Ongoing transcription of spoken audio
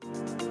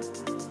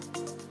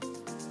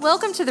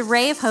Welcome to the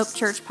Ray of Hope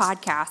Church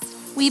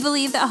podcast. We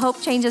believe that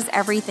hope changes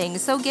everything,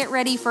 so get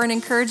ready for an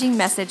encouraging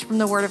message from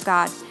the Word of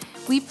God.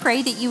 We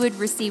pray that you would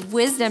receive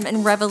wisdom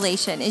and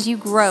revelation as you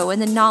grow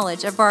in the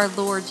knowledge of our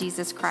Lord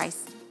Jesus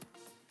Christ.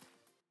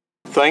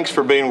 Thanks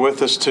for being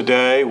with us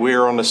today. We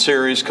are on a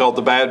series called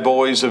The Bad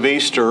Boys of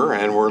Easter,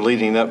 and we're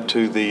leading up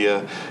to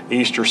the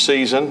Easter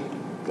season.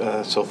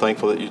 So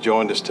thankful that you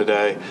joined us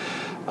today.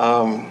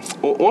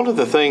 One of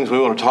the things we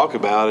want to talk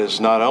about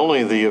is not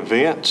only the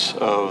events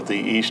of the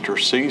Easter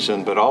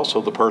season, but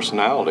also the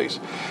personalities,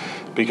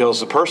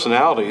 because the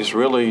personalities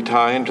really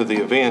tie into the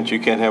events. You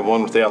can't have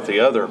one without the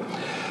other.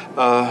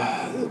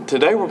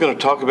 Today we're going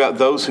to talk about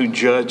those who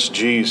judged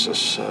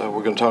Jesus.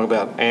 We're going to talk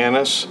about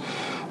Annas,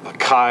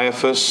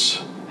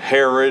 Caiaphas,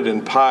 Herod,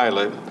 and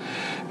Pilate.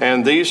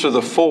 And these are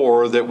the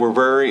four that were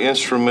very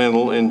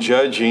instrumental in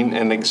judging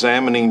and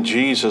examining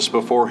Jesus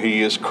before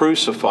he is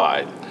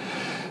crucified.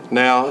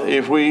 Now,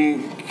 if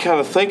we kind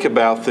of think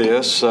about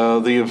this,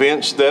 the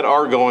events that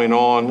are going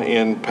on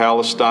in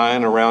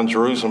Palestine, around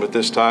Jerusalem at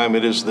this time,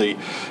 it's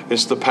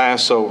the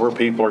Passover.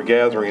 People are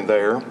gathering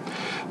there.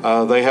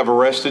 They have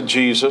arrested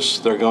Jesus.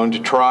 They're going to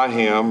try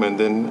him, and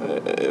then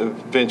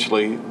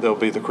eventually there'll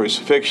be the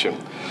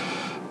crucifixion.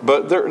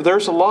 But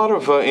there's a lot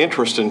of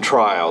interest in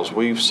trials.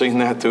 We've seen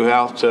that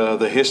throughout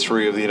the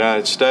history of the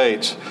United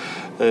States.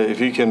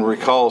 If you can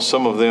recall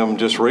some of them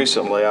just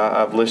recently,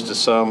 I've listed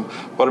some.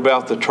 What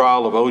about the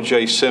trial of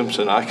O.J.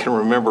 Simpson? I can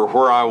remember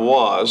where I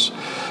was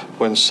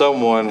when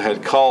someone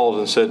had called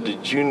and said,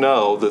 "Did you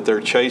know that they're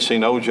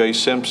chasing O.J.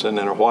 Simpson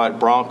in a white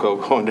Bronco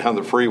going down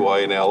the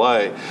freeway in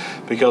L.A.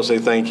 because they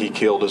think he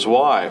killed his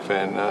wife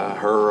and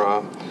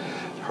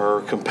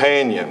her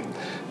companion?"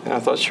 And I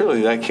thought,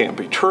 surely that can't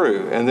be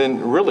true. And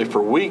then really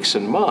for weeks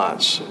and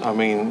months,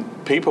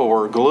 people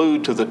were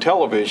glued to the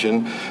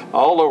television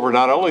all over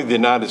not only the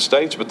United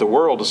States, but the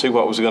world to see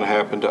what was going to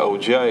happen to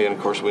O.J. And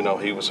of course, we know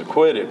he was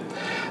acquitted.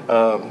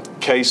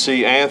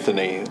 Casey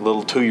Anthony,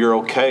 little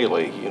 2-year-old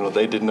Kaylee,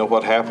 they didn't know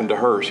what happened to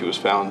her. She was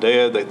found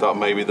dead. They thought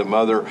maybe the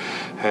mother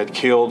had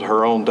killed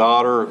her own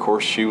daughter. Of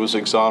course, she was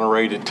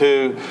exonerated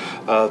too.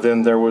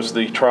 Then there was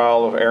the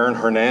trial of Aaron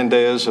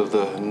Hernandez of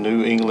the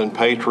New England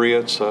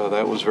Patriots.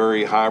 That was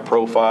very high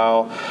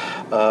profile.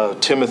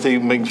 Timothy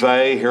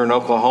McVeigh here in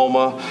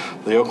Oklahoma,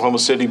 the Oklahoma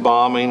City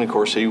bombing. Of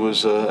course, he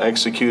was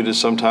executed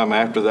sometime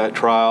after that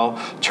trial.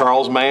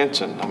 Charles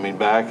Manson,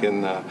 back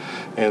in the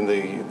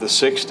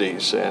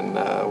 60s,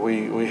 and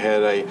we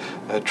had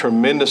a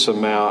tremendous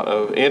amount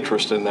of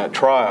interest in that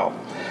trial.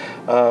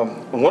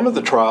 One of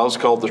the trials,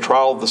 called the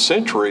Trial of the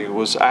Century,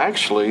 was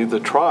actually the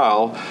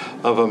trial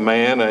of a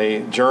man,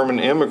 a German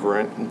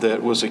immigrant,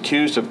 that was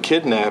accused of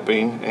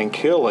kidnapping and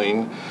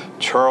killing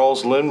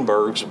Charles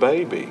Lindbergh's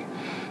baby.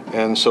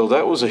 And so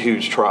that was a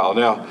huge trial.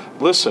 Now,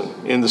 listen,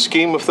 in the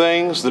scheme of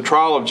things, the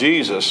trial of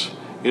Jesus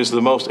is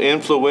the most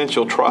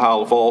influential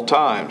trial of all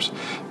times,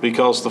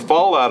 because the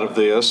fallout of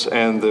this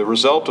and the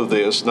result of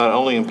this not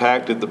only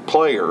impacted the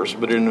players,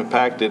 but it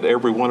impacted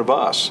every one of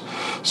us.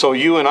 So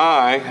you and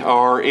I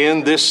are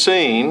in this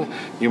scene.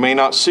 You may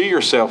not see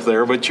yourself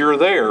there, but you're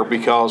there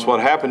because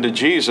what happened to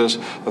Jesus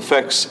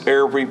affects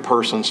every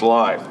person's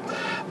life.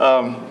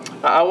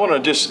 I want to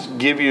just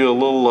give you a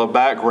little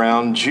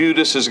background.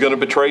 Judas is going to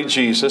betray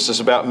Jesus. It's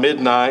about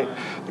midnight,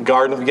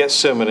 Garden of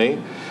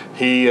Gethsemane.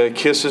 He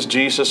kisses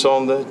Jesus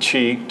on the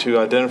cheek to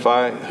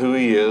identify who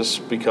he is,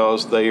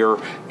 because they are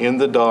in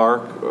the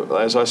dark,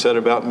 as I said,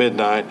 about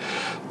midnight.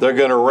 They're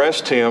going to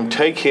arrest him,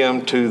 take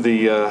him to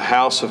the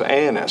house of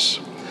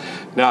Annas.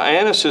 Now,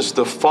 Annas is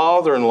the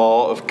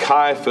father-in-law of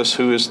Caiaphas,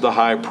 who is the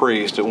high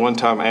priest. At one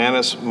time,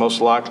 Annas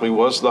most likely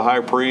was the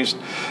high priest.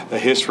 The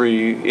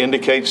history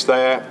indicates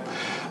that.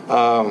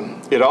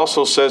 It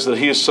also says that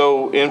he is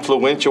so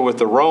influential with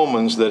the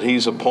Romans that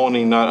he's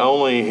appointing not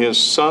only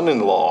his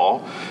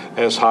son-in-law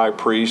as high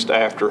priest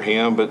after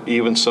him, but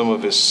even some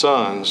of his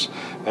sons,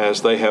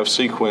 as they have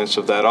sequence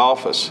of that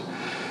office.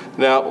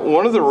 Now,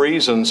 one of the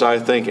reasons I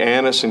think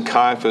Annas and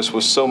Caiaphas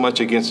was so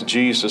much against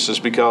Jesus is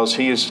because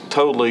he is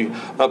totally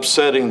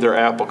upsetting their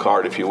apple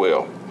cart, if you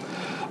will.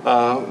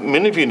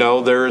 Many of you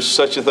know there is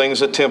such a thing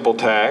as a temple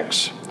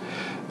tax.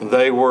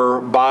 They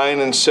were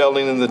buying and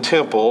selling in the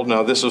temple.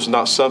 Now, this was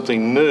not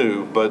something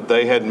new, but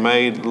they had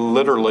made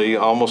literally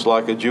almost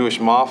like a Jewish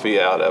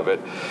mafia out of it.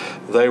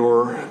 They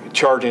were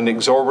charging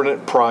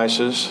exorbitant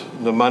prices,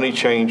 the money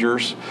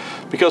changers,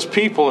 because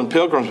people and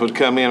pilgrims would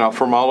come in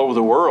from all over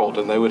the world,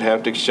 and they would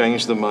have to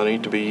exchange the money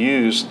to be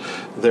used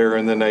there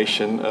in the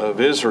nation of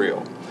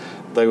Israel.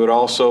 They would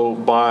also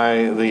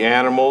buy the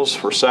animals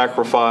for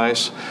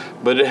sacrifice,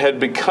 but it had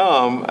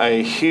become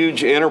a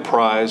huge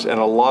enterprise, and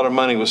a lot of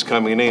money was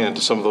coming in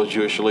to some of those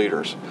Jewish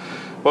leaders.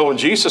 Well, when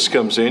Jesus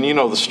comes in, you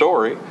know the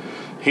story.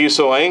 He's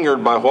so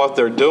angered by what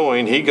they're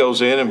doing, he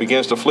goes in and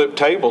begins to flip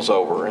tables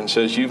over and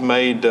says, "You've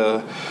made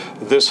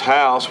this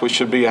house, which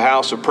should be a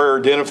house of prayer,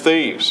 a den of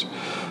thieves."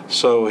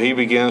 So he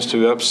begins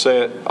to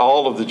upset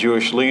all of the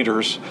Jewish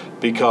leaders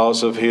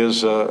because of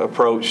his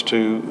approach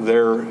to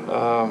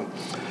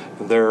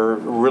their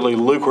really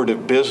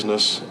lucrative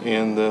business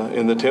in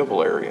the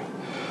temple area.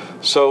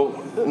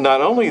 So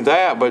not only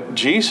that, but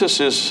Jesus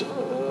is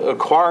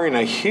acquiring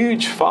a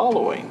huge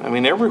following. I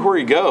mean, everywhere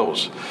he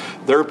goes,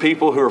 there are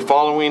people who are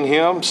following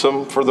him,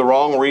 some for the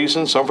wrong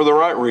reason, some for the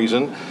right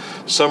reason.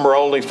 Some are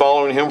only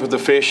following him for the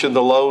fish and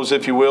the loaves,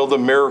 if you will, the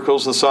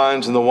miracles, the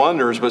signs, and the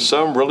wonders, but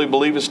some really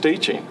believe his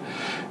teaching.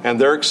 And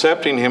they're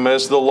accepting him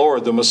as the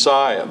Lord, the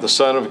Messiah, the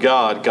Son of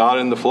God, God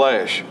in the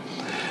flesh.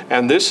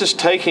 And this is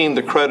taking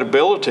the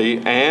credibility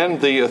and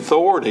the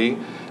authority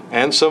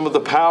and some of the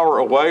power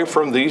away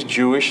from these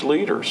Jewish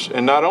leaders.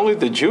 And not only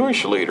the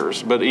Jewish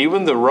leaders, but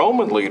even the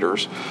Roman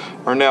leaders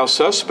are now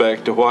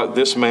suspect of what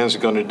this man's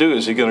going to do.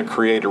 Is he going to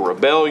create a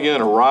rebellion,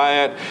 a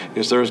riot?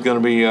 Is there going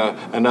to be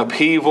an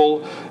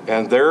upheaval?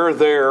 And they're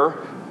there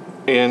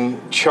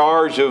in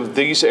charge of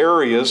these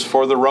areas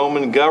for the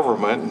Roman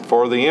government and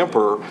for the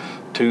emperor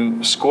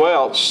to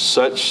squelch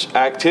such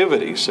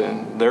activities,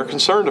 and they're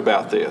concerned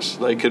about this.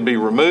 They could be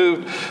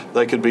removed,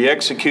 they could be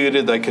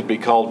executed, they could be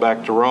called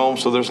back to Rome.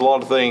 So there's a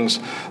lot of things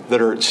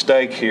that are at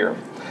stake here.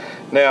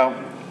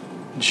 Now,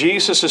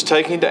 Jesus is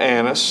taken to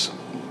Annas.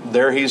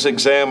 There he's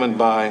examined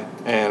by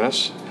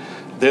Annas.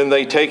 Then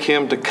they take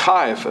him to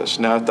Caiaphas.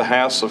 Now, at the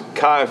house of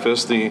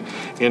Caiaphas, the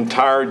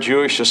entire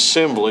Jewish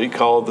assembly,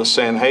 called the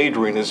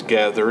Sanhedrin, is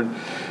gathered,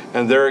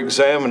 and they're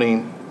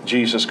examining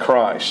Jesus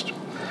Christ.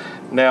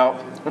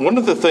 Now, one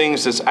of the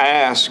things that's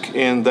asked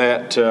in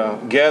that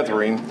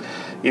gathering,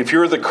 if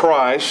you're the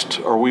Christ,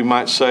 or we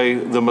might say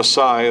the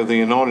Messiah, the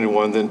Anointed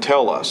One, then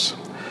tell us.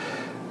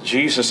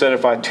 Jesus said,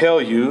 if I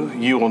tell you,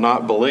 you will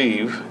not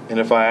believe, and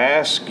if I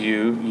ask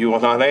you, you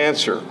will not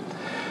answer.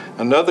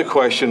 Another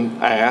question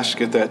asked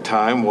at that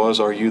time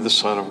was, are you the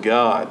Son of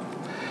God?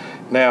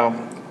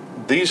 Now,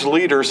 these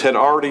leaders had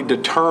already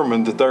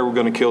determined that they were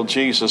going to kill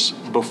Jesus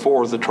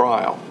before the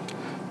trial.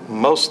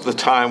 Most of the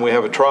time we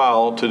have a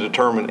trial to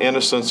determine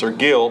innocence or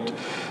guilt.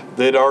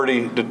 They'd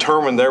already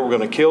determined they were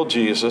going to kill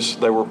Jesus.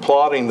 They were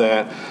plotting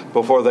that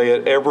before they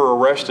had ever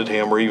arrested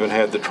him or even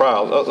had the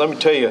trial. Let me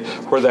tell you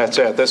where that's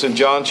at. That's in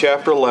John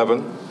chapter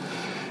 11.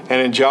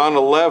 And in John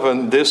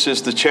 11, this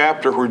is the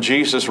chapter where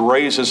Jesus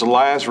raises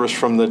Lazarus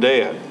from the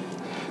dead.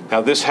 Now,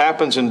 this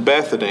happens in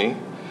Bethany,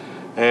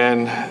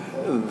 and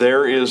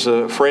there is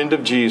a friend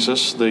of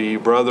Jesus, the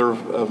brother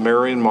of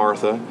Mary and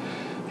Martha.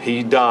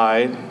 He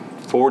died.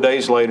 4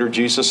 days later,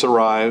 Jesus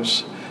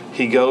arrives.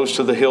 He goes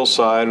to the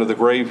hillside or the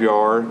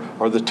graveyard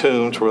or the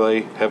tombs where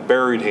they have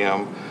buried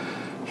him.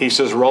 He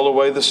says, roll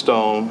away the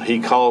stone. He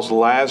calls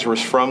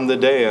Lazarus from the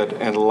dead,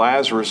 and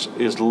Lazarus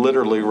is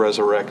literally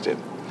resurrected.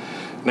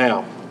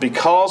 Now,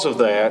 because of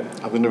that,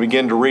 I'm going to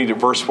begin to read at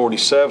verse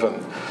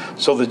 47.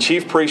 So the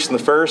chief priests and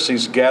the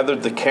Pharisees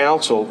gathered the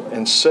council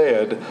and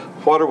said,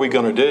 what are we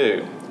going to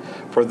do?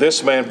 For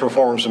this man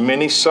performs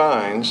many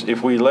signs.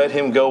 If we let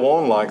him go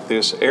on like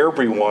this,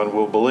 everyone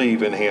will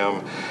believe in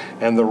him,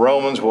 and the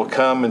Romans will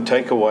come and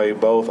take away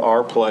both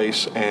our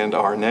place and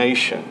our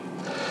nation.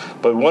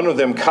 But one of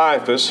them,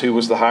 Caiaphas, who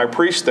was the high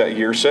priest that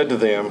year, said to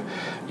them,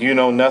 you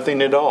know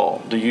nothing at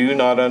all. Do you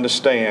not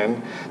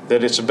understand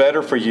that it's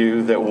better for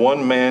you that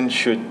one man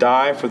should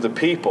die for the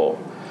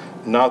people,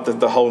 not that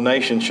the whole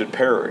nation should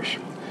perish?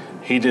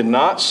 He did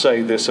not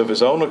say this of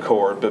his own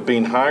accord, but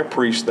being high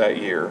priest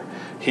that year,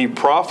 he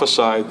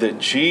prophesied that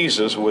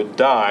Jesus would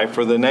die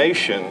for the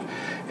nation,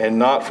 and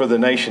not for the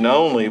nation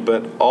only,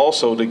 but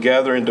also to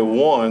gather into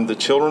one the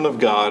children of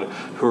God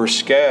who are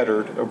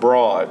scattered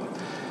abroad.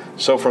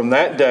 So from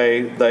that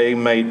day, they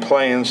made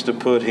plans to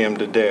put him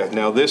to death.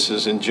 Now, this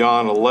is in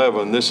John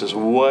 11. This is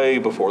way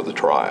before the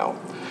trial.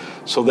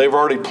 So they've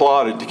already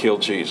plotted to kill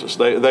Jesus.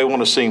 They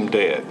want to see him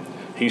dead.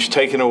 He's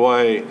taken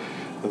away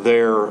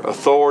their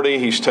authority.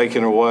 He's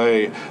taken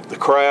away the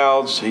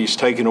crowds. He's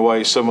taken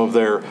away some of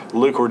their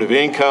lucrative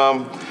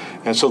income.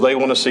 And so they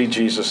want to see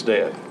Jesus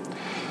dead.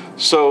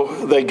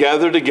 So they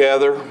gather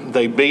together.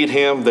 They beat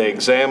him. They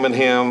examine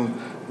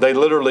him. They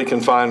literally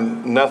can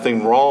find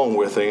nothing wrong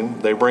with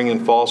him. They bring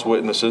in false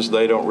witnesses.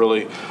 They don't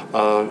really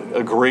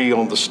agree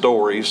on the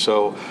story.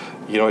 So,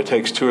 it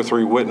takes 2 or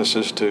 3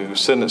 witnesses to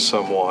sentence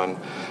someone.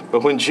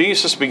 But when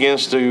Jesus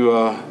begins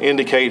to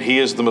indicate he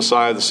is the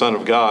Messiah, the Son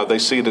of God, they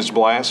see it as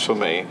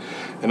blasphemy.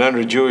 And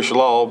under Jewish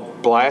law,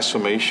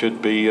 blasphemy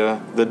should be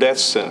the death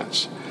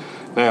sentence.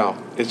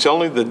 Now, it's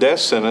only the death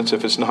sentence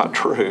if it's not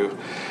true.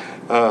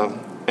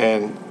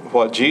 And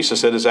what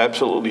Jesus said is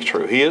absolutely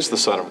true. He is the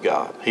Son of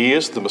God. He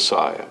is the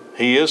Messiah.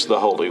 He is the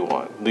Holy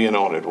One, the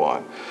Anointed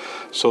One.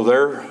 So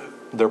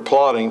they're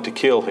plotting to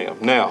kill him.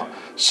 Now,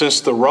 since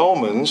the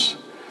Romans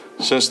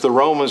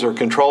are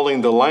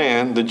controlling the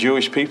land, the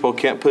Jewish people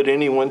can't put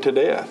anyone to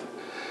death.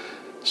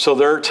 So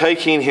they're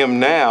taking him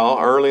now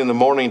early in the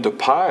morning to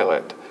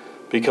Pilate,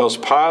 because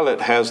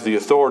Pilate has the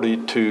authority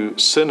to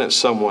sentence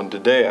someone to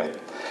death.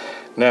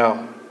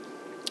 Now,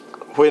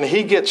 when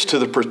he gets to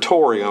the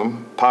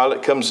praetorium,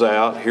 Pilate comes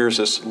out. Here's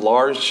this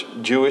large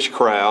Jewish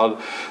crowd.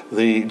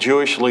 The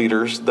Jewish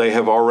leaders, they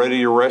have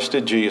already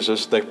arrested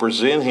Jesus. They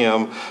present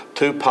him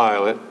to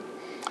Pilate.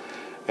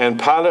 And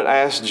Pilate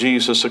asked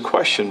Jesus a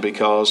question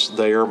because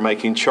they are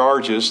making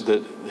charges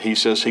that he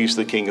says he's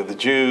the king of the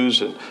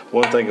Jews and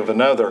one thing of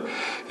another.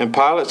 And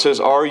Pilate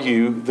says, "Are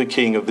you the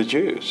king of the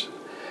Jews?"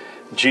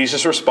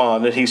 Jesus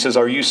responded, he says,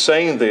 "Are you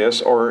saying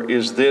this, or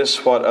is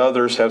this what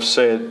others have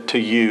said to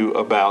you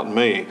about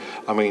me?"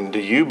 I mean, do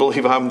you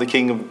believe I'm the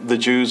king of the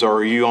Jews, or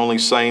are you only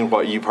saying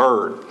what you've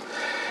heard?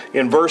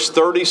 In verse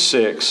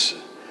 36,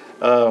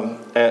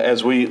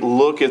 as we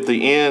look at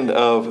the end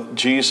of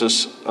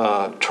Jesus'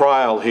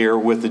 trial here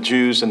with the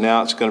Jews, and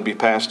now it's going to be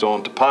passed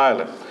on to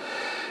Pilate,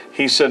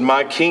 he said,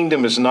 "My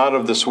kingdom is not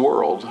of this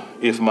world.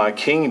 If my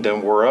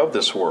kingdom were of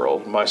this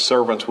world, my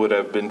servants would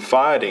have been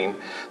fighting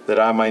that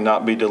I may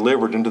not be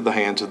delivered into the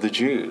hands of the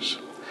Jews.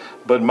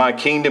 But my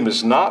kingdom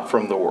is not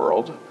from the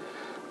world."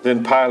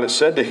 Then Pilate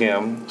said to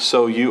him,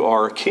 "So you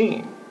are a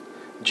king?"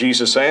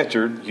 Jesus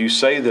answered, "You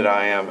say that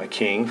I am a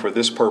king. For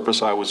this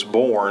purpose I was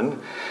born,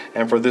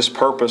 and for this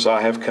purpose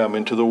I have come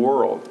into the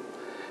world,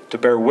 to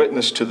bear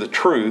witness to the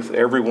truth.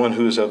 Everyone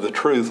who is of the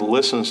truth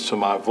listens to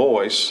my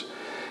voice."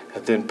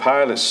 And then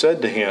Pilate said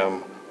to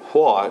him,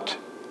 "What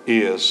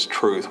is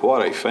truth?"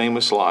 What a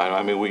famous line.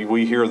 I mean,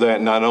 we hear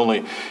that not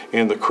only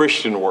in the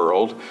Christian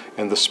world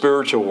and the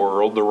spiritual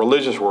world, the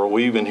religious world,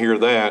 we even hear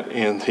that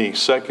in the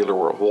secular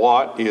world.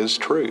 What is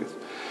truth?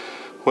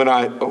 When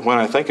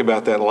I think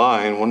about that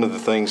line, one of the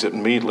things that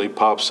immediately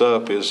pops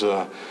up is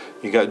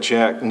you got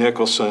Jack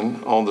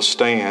Nicholson on the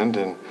stand,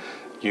 and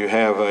you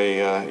have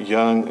a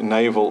young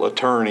naval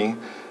attorney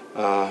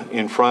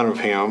in front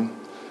of him,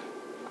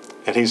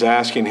 and he's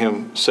asking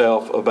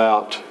himself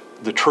about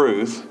the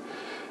truth.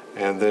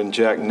 And then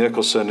Jack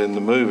Nicholson in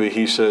the movie,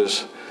 he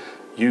says,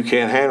 "You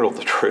can't handle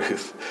the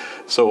truth."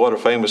 So what a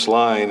famous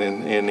line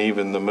in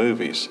even the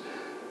movies.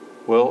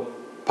 Well,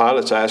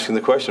 Pilate's asking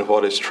the question,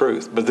 what is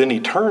truth? But then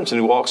he turns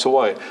and he walks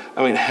away.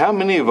 I mean, how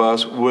many of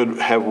us would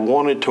have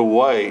wanted to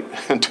wait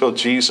until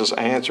Jesus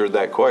answered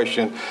that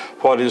question,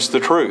 what is the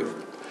truth?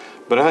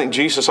 But I think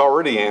Jesus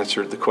already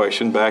answered the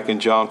question back in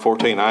John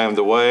 14. "I am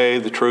the way,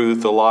 the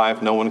truth, the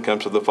life. No one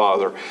comes to the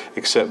Father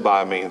except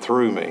by me and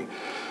through me."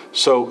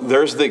 So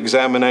there's the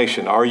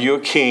examination. Are you a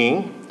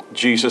king?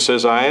 Jesus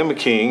says, "I am a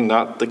king,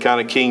 not the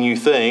kind of king you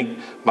think.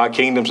 My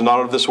kingdom's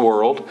not of this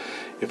world.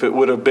 If it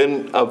would have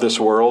been of this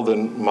world,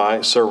 then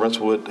my servants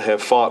would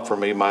have fought for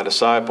me, my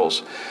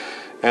disciples."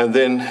 And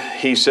then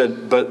he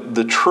said, "But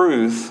the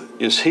truth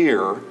is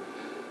here,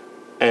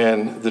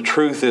 and the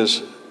truth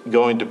is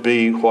going to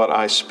be what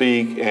I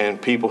speak, and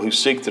people who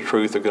seek the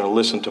truth are going to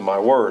listen to my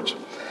words."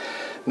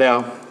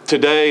 Now,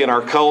 today in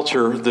our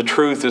culture, the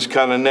truth is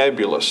kind of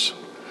nebulous.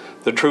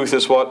 The truth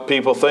is what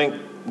people think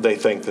they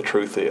think the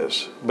truth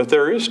is. But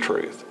there is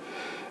truth.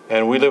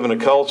 And we live in a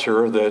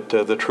culture that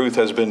the truth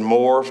has been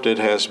morphed, it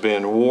has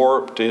been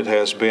warped, it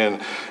has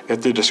been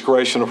at the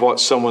discretion of what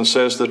someone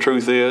says the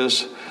truth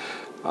is.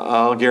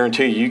 I'll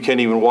guarantee you can't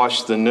even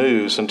watch the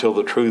news until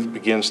the truth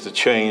begins to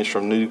change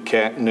from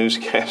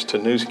newscast to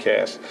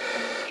newscast.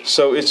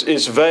 So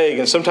it's vague,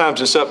 and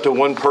sometimes it's up to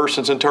one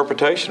person's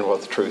interpretation of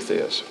what the truth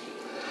is.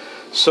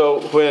 So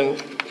when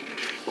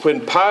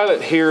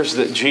Pilate hears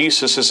that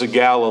Jesus is a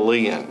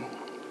Galilean,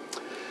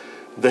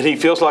 that he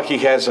feels like he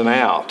has an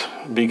out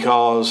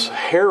because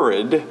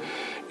Herod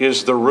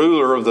is the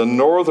ruler of the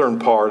northern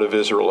part of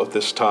Israel at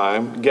this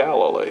time,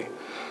 Galilee.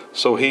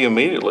 So he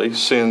immediately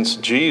sends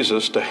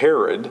Jesus to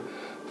Herod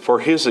for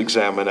his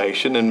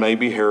examination, and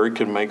maybe Herod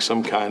could make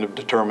some kind of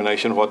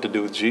determination what to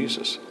do with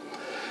Jesus.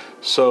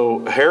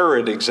 So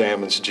Herod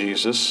examines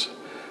Jesus,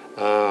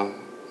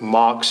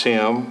 mocks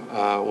him,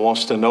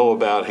 wants to know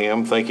about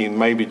him, thinking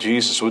maybe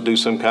Jesus would do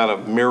some kind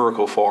of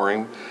miracle for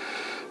him.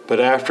 But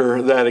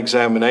after that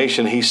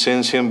examination, he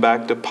sends him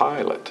back to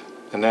Pilate.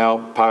 And now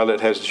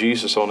Pilate has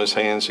Jesus on his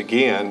hands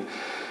again.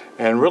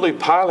 And really,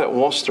 Pilate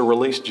wants to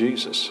release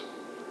Jesus.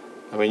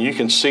 I mean, you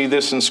can see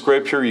this in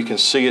Scripture. You can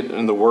see it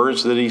in the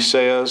words that he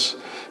says.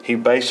 He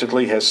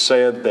basically has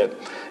said that,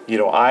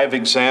 I've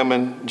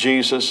examined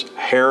Jesus.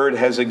 Herod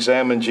has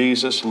examined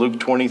Jesus. Luke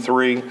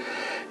 23,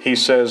 he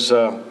says,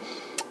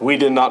 "We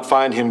did not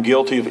find him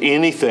guilty of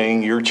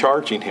anything you're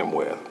charging him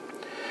with."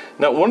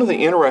 Now, one of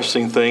the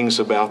interesting things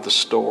about the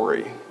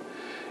story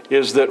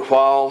is that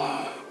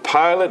while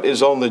Pilate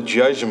is on the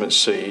judgment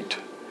seat,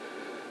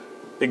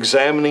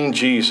 examining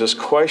Jesus,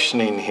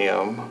 questioning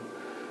him,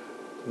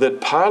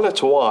 that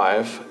Pilate's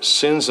wife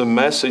sends a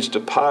message to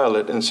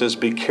Pilate and says,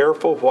 "Be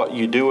careful what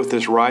you do with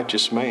this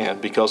righteous man,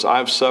 because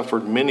I've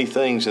suffered many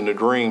things in a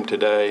dream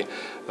today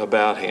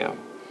about him."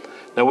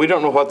 Now, we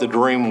don't know what the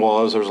dream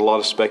was. There's a lot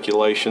of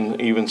speculation,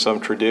 even some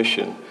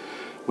tradition.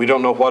 We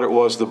don't know what it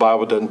was. The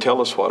Bible doesn't tell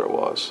us what it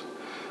was.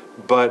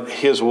 But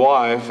his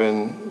wife,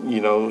 and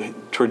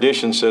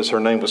tradition says her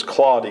name was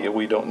Claudia.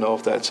 We don't know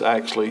if that's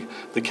actually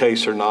the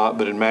case or not.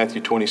 But in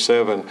Matthew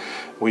 27,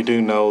 we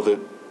do know that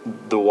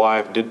the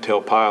wife did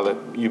tell Pilate,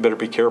 "You better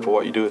be careful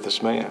what you do with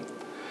this man."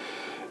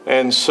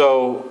 And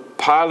so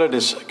Pilate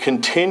is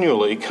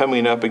continually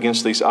coming up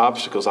against these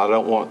obstacles. I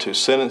don't want to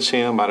sentence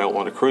him. I don't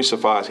want to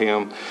crucify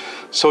him.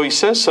 So he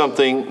says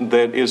something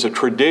that is a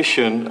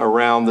tradition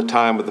around the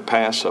time of the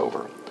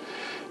Passover.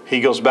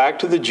 he goes back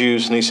to the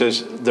Jews and he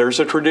says, there's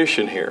a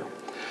tradition here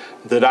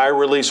that I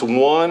release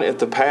one at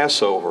the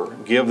Passover,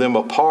 give them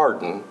a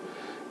pardon,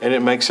 and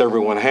it makes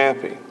everyone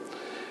happy.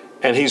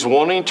 And he's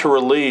wanting to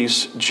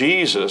release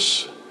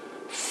Jesus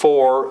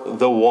for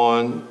the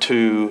one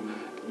to,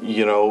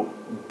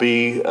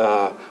 be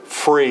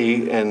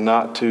free and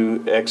not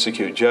to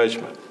execute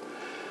judgment.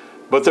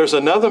 But there's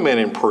another man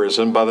in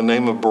prison by the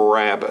name of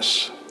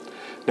Barabbas.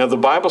 Now, the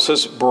Bible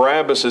says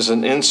Barabbas is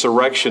an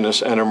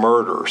insurrectionist and a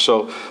murderer.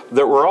 So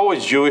there were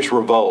always Jewish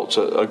revolts.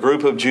 A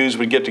group of Jews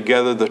would get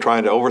together. They're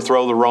trying to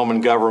overthrow the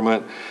Roman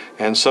government.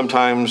 And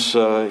sometimes,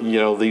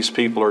 these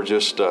people are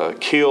just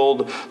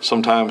killed.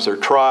 Sometimes they're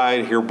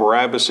tried. Here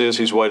Barabbas is.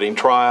 He's waiting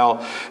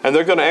trial. And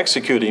they're going to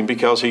execute him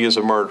because he is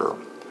a murderer.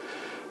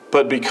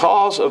 But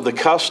because of the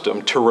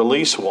custom to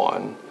release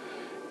one,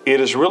 it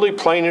is really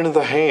playing into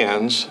the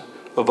hands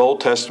of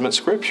Old Testament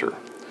Scripture.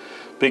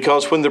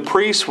 Because when the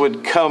priest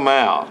would come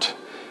out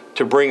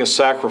to bring a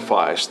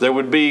sacrifice, there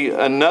would be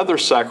another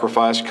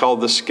sacrifice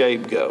called the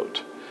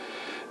scapegoat.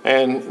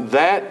 And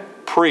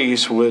that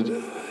priest would,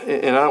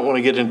 and I don't want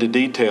to get into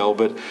detail,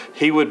 but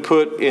he would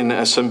put in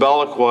a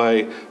symbolic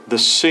way the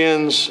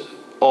sins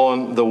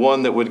on the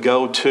one that would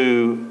go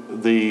to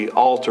the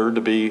altar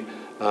to be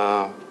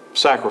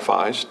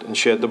sacrificed and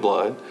shed the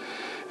blood.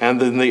 And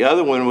then the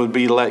other one would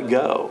be let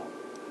go.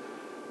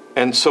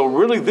 And so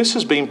really this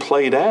is being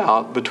played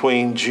out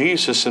between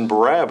Jesus and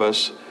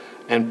Barabbas,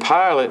 and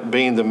Pilate,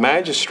 being the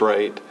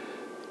magistrate,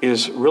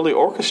 is really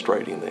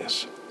orchestrating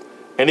this.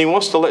 And he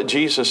wants to let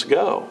Jesus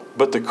go.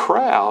 But the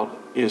crowd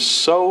is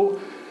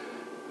so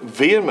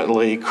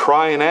vehemently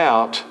crying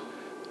out,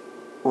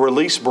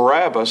 release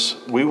Barabbas,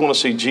 we want to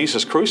see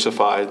Jesus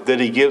crucified, that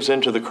he gives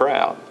into the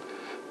crowd.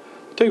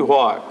 I'll tell you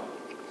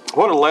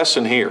what a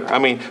lesson here. I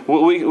mean,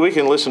 we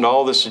can listen to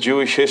all this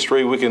Jewish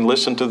history. We can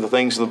listen to the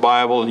things of the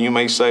Bible, and you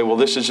may say, well,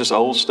 this is just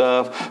old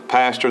stuff.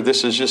 Pastor,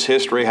 this is just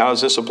history. How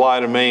does this apply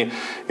to me?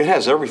 It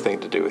has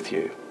everything to do with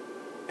you.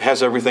 It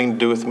has everything to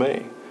do with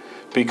me.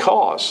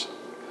 Because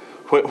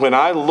when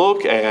I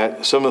look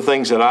at some of the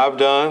things that I've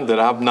done that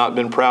I've not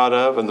been proud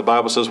of, and the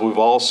Bible says we've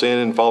all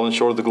sinned and fallen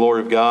short of the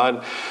glory of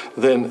God,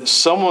 then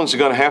someone's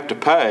going to have to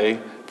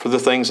pay for the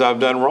things I've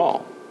done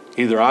wrong.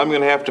 Either I'm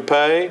going to have to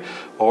pay,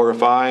 or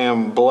if I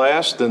am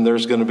blessed, then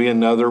there's going to be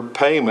another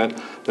payment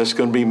that's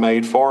going to be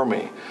made for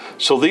me.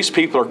 So these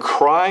people are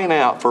crying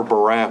out for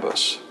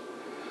Barabbas.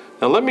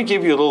 Now let me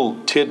give you a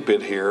little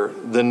tidbit here.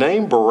 The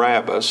name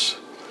Barabbas,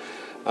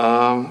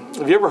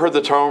 have you ever heard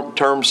the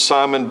term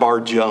Simon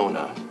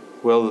Bar-Jonah?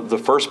 Well, the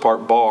first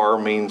part, Bar,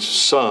 means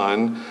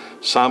son.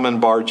 Simon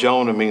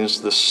Bar-Jonah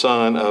means the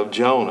son of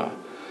Jonah.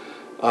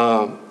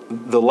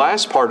 The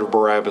last part of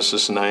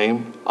Barabbas'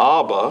 name,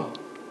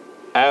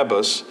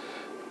 Abbas,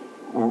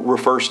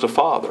 refers to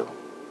father.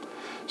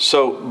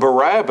 So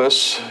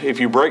Barabbas, if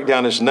you break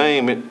down his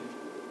name,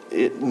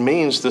 it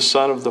means the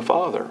son of the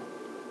father.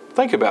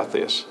 Think about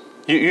this.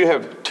 You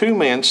have two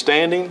men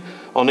standing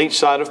on each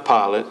side of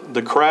Pilate.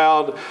 The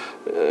crowd,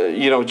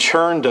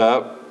 churned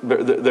up.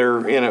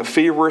 They're in a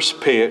feverish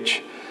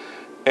pitch.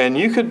 And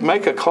you could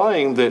make a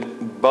claim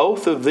that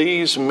both of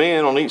these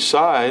men on each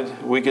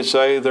side, we could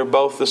say they're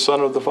both the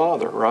son of the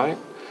Father, right?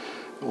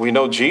 We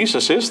know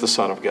Jesus is the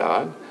Son of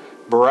God.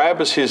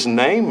 Barabbas, his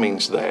name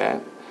means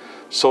that.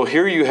 So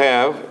here you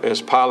have,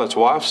 as Pilate's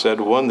wife said,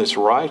 one that's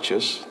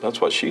righteous.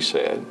 That's what she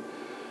said.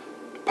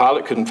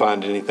 Pilate couldn't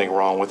find anything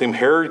wrong with him.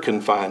 Herod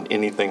couldn't find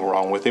anything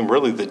wrong with him.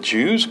 Really, the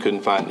Jews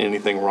couldn't find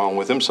anything wrong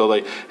with him, so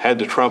they had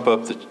to trump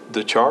up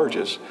the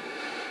charges.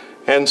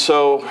 And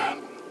so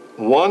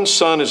one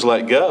son is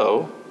let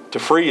go to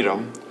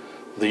freedom.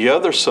 The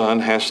other son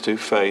has to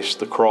face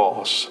the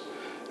cross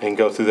and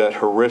go through that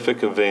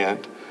horrific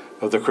event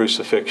of the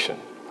crucifixion.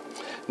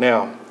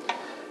 Now,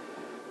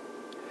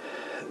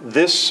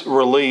 this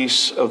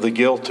release of the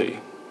guilty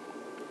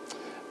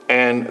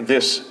and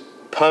this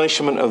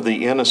punishment of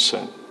the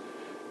innocent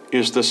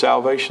is the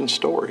salvation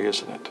story,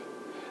 isn't it?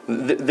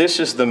 This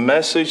is the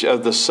message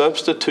of the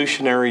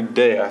substitutionary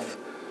death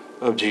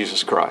of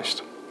Jesus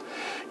Christ.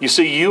 You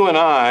see, you and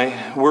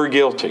I, we're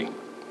guilty.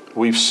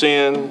 We've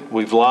sinned,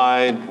 we've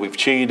lied, we've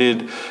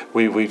cheated,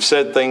 we've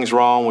said things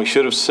wrong, we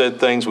should have said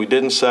things, we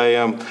didn't say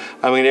them.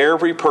 I mean,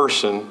 every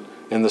person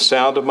in the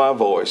sound of my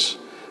voice,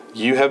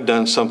 you have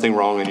done something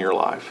wrong in your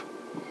life.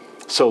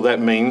 So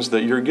that means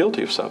that you're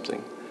guilty of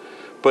something.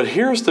 But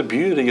here's the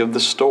beauty of the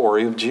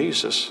story of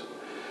Jesus.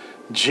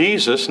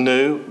 Jesus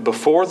knew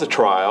before the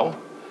trial,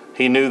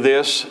 he knew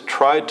this,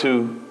 tried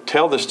to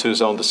tell this to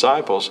his own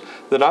disciples,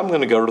 that I'm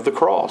going to go to the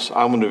cross.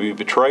 I'm going to be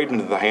betrayed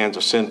into the hands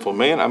of sinful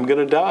men. I'm going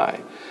to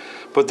die.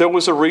 But there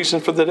was a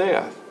reason for the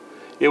death.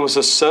 It was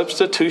a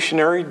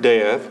substitutionary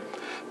death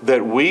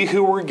that we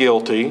who were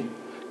guilty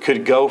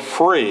could go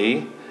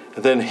free.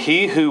 Then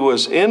he who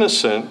was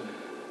innocent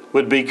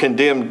would be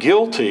condemned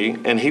guilty,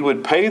 and he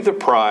would pay the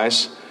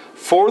price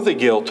for the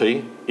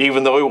guilty,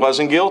 even though he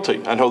wasn't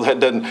guilty. I know that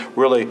doesn't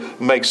really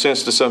make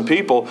sense to some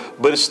people,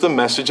 but it's the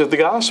message of the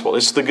gospel.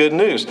 It's the good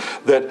news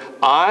that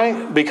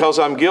I, because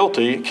I'm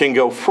guilty, can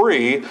go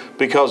free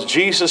because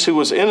Jesus, who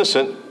was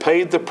innocent,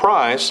 paid the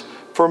price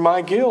for for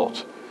my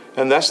guilt.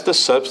 And that's the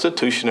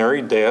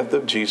substitutionary death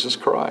of Jesus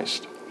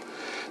Christ.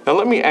 Now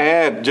let me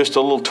add just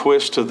a little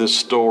twist to this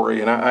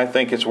story, and I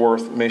think it's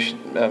worth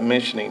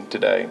mentioning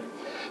today.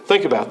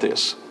 Think about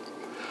this.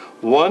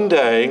 One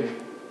day,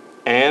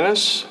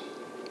 Annas,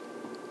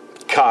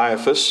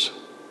 Caiaphas,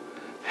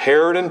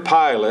 Herod, and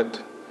Pilate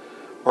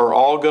are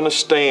all going to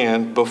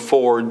stand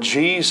before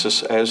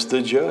Jesus as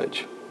the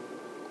judge.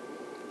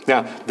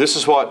 Now, this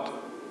is what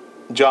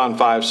John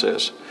 5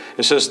 says.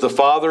 It says, the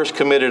Father has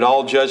committed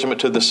all judgment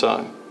to the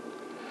Son.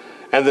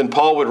 And then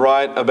Paul would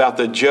write about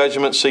the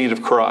judgment seat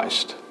of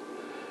Christ,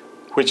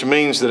 which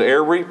means that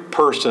every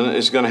person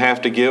is going to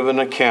have to give an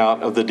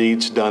account of the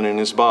deeds done in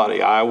his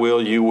body. I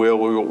will, you will,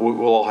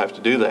 we'll all have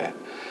to do that.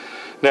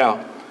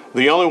 Now,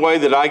 the only way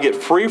that I get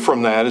free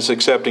from that is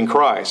accepting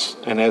Christ.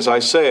 And as I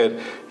said,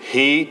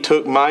 He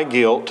took my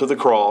guilt to the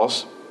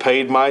cross,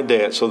 paid my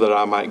debt so that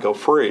I might go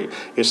free.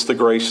 It's the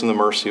grace and the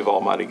mercy of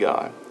Almighty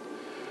God.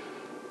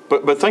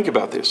 But think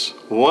about this.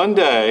 One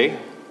day,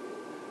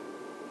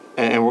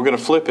 and we're going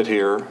to flip it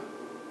here,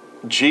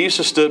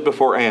 Jesus stood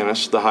before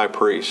Annas, the high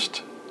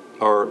priest,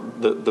 or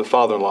the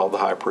father-in-law of the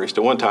high priest.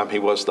 At one time, he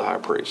was the high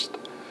priest.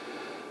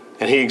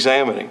 And he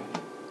examined him.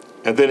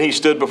 And then he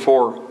stood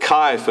before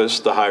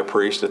Caiaphas, the high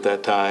priest at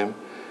that time,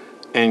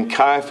 and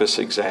Caiaphas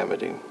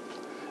examined him.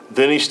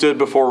 Then he stood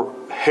before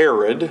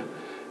Herod,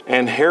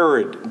 and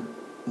Herod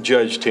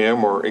judged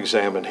him or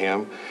examined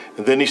him.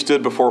 And then he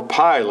stood before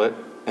Pilate,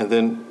 and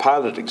then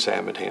Pilate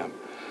examined him.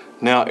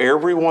 Now,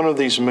 every one of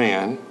these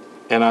men,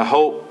 and I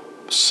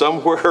hope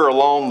somewhere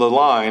along the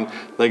line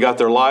they got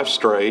their life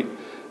straight,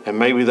 and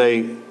maybe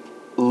they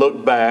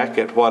look back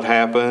at what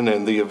happened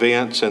and the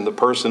events and the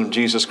person of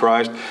Jesus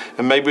Christ,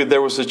 and maybe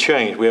there was a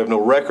change. We have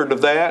no record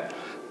of that,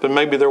 but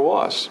maybe there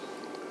was.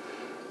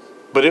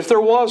 But if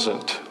there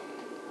wasn't,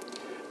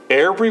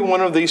 every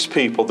one of these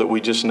people that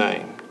we just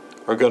named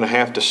are going to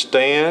have to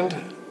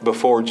stand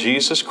before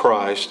Jesus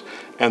Christ,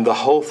 and the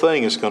whole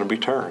thing is going to be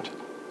turned.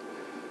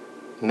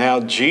 Now,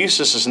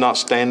 Jesus is not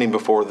standing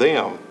before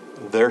them.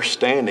 They're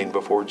standing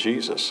before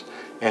Jesus.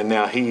 And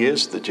now He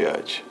is the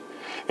judge.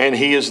 And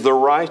He is the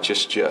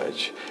righteous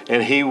judge.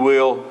 And He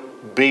will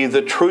be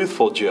the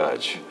truthful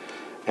judge.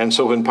 And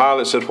so when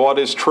Pilate said, what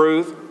is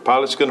truth?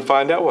 Pilate's going to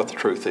find out what the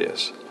truth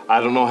is. I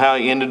don't know how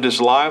he ended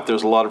his life.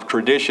 There's a lot of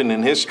tradition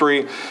in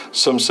history.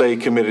 Some say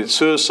he committed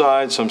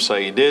suicide. Some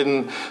say he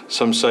didn't.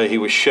 Some say he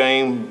was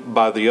shamed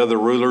by the other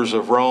rulers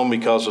of Rome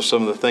because of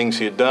some of the things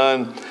he had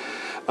done.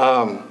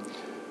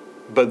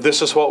 But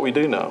this is what we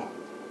do know.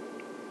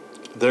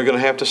 They're going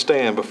to have to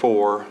stand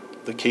before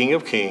the King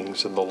of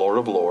Kings and the Lord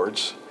of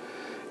Lords,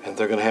 and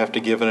they're going to have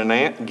to give an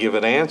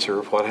answer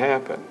of what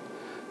happened.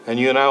 And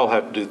you and I will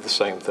have to do the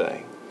same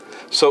thing.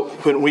 So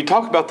when we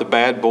talk about the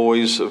bad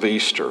boys of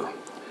Easter,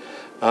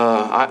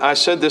 I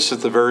said this at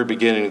the very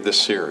beginning of this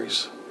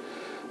series.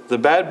 The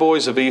bad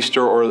boys of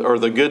Easter, or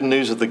the good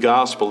news of the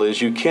gospel,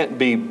 is you can't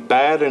be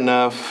bad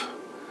enough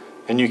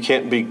and you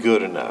can't be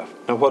good enough.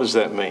 Now, what does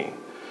that mean?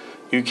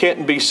 You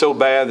can't be so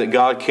bad that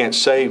God can't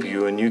save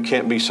you, and you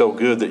can't be so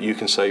good that you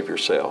can save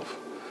yourself.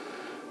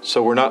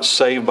 So we're not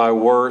saved by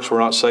works. We're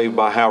not saved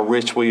by how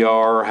rich we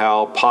are,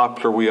 how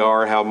popular we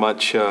are, how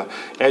much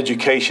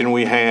education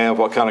we have,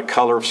 what kind of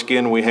color of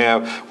skin we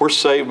have. We're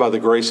saved by the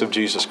grace of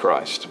Jesus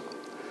Christ.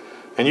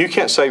 And you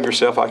can't save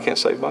yourself. I can't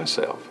save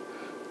myself.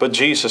 But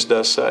Jesus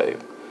does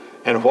save.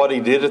 And what He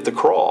did at the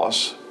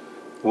cross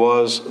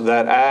was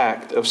that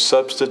act of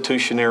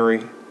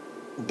substitutionary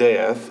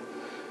death.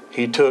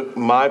 He took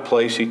my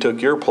place, He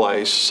took your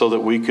place, so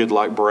that we could,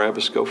 like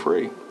Barabbas, go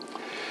free.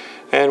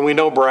 And we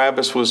know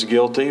Barabbas was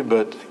guilty,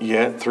 but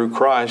yet through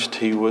Christ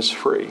he was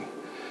free.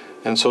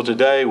 And so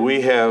today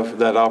we have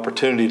that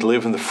opportunity to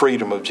live in the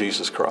freedom of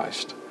Jesus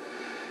Christ.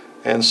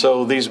 And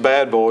so these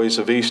bad boys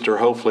of Easter,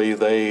 hopefully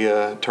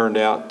they turned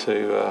out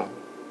to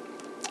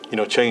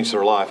change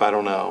their life. I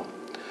don't know.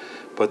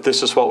 But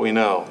this is what we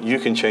know. You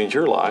can change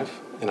your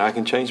life, and I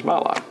can change my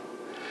life.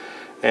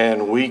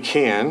 And we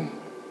can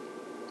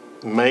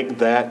make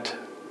that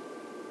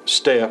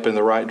step in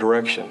the right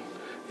direction,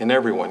 and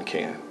everyone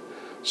can.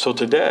 So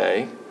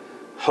today,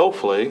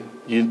 hopefully,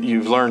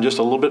 you've learned just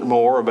a little bit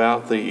more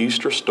about the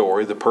Easter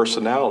story, the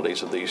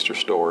personalities of the Easter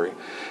story,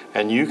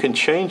 and you can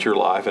change your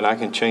life, and I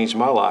can change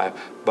my life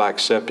by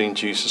accepting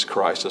Jesus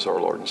Christ as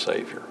our Lord and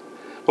Savior.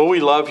 Well, we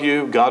love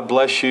you. God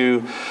bless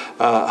you.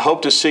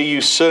 Hope to see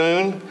you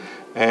soon,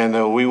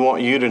 and we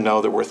want you to know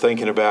that we're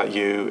thinking about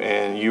you,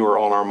 and you are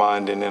on our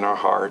mind and in our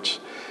hearts.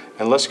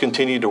 And let's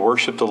continue to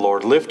worship the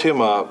Lord. Lift Him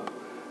up.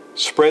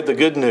 Spread the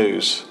good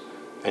news,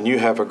 and you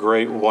have a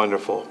great,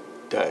 wonderful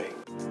day.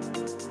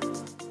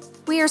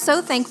 We are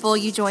so thankful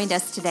you joined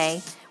us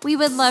today. We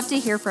would love to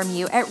hear from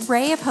you at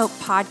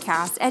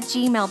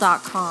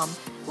rayofhopepodcast@gmail.com.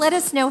 Let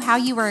us know how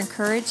you were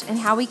encouraged and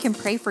how we can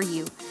pray for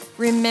you.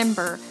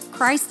 Remember,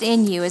 Christ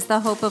in you is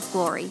the hope of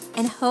glory,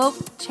 and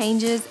hope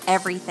changes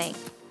everything.